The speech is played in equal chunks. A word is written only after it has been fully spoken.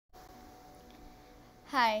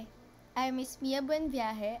Hi, I'm Miss Mia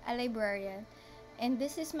Buenviaje, a librarian, and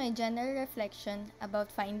this is my general reflection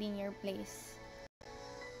about finding your place.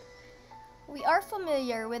 We are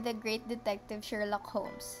familiar with the great detective Sherlock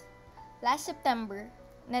Holmes. Last September,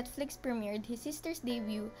 Netflix premiered his sister's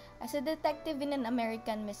debut as a detective in an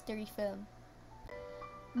American mystery film.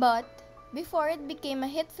 But, before it became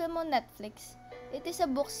a hit film on Netflix, it is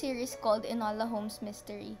a book series called Enola Holmes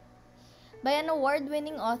Mystery by an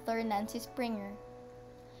award-winning author Nancy Springer.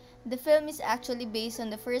 The film is actually based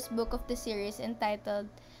on the first book of the series entitled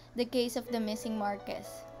The Case of the Missing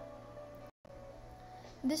Marquess.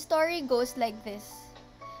 The story goes like this.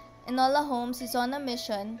 Enola Holmes is on a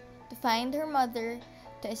mission to find her mother,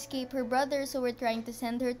 to escape her brothers who were trying to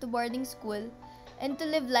send her to boarding school, and to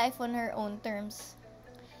live life on her own terms.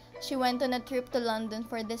 She went on a trip to London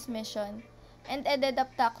for this mission and ended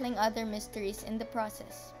up tackling other mysteries in the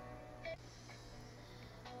process.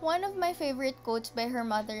 One of my favorite quotes by her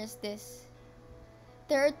mother is this: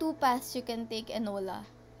 "There are two paths you can take, Enola,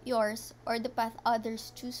 yours or the path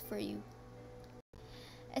others choose for you."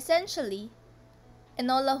 Essentially,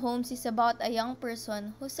 Enola Holmes is about a young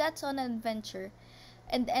person who sets on an adventure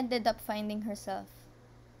and ended up finding herself.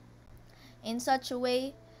 In such a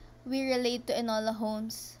way, we relate to Enola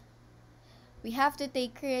Holmes. We have to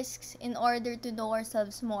take risks in order to know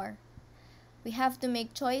ourselves more. We have to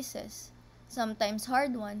make choices, sometimes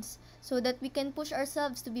hard ones, so that we can push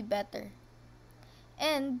ourselves to be better.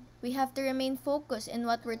 And we have to remain focused in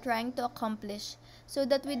what we're trying to accomplish so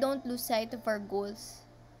that we don't lose sight of our goals.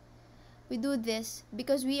 We do this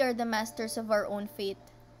because we are the masters of our own fate.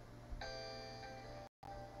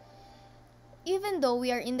 Even though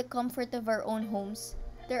we are in the comfort of our own homes,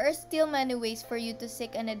 there are still many ways for you to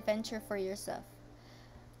seek an adventure for yourself.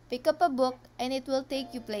 Pick up a book and it will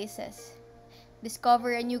take you places.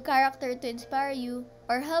 Discover a new character to inspire you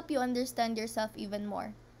or help you understand yourself even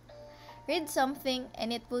more. Read something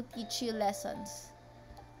and it will teach you lessons.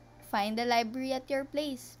 Find a library at your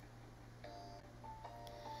place.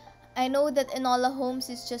 I know that Enola Holmes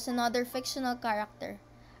is just another fictional character,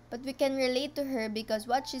 but we can relate to her because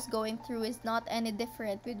what she's going through is not any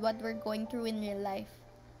different with what we're going through in real life.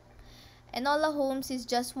 Enola Holmes is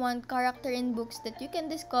just one character in books that you can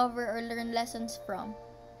discover or learn lessons from.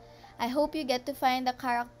 I hope you get to find a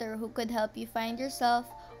character who could help you find yourself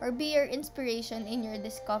or be your inspiration in your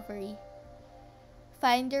discovery.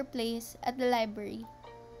 Find your place at the library.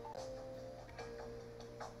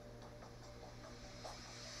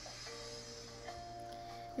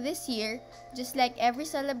 This year, just like every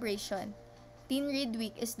celebration, Teen Read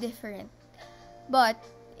Week is different. But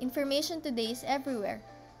information today is everywhere,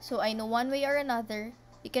 so I know one way or another,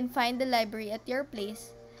 you can find the library at your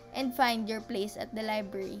place and find your place at the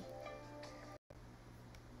library.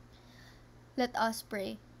 Let us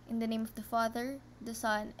pray. In the name of the Father, the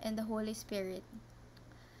Son, and the Holy Spirit.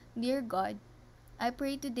 Dear God, I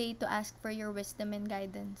pray today to ask for your wisdom and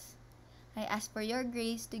guidance. I ask for your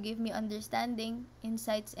grace to give me understanding,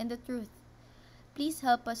 insights, and the truth. Please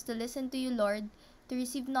help us to listen to you, Lord, to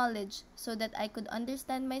receive knowledge so that I could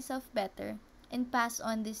understand myself better and pass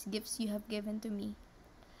on these gifts you have given to me.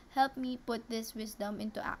 Help me put this wisdom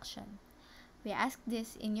into action. We ask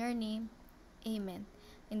this in your name. Amen.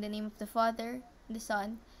 In the name of the Father, the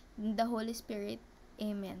Son, and the Holy Spirit.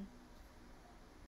 Amen.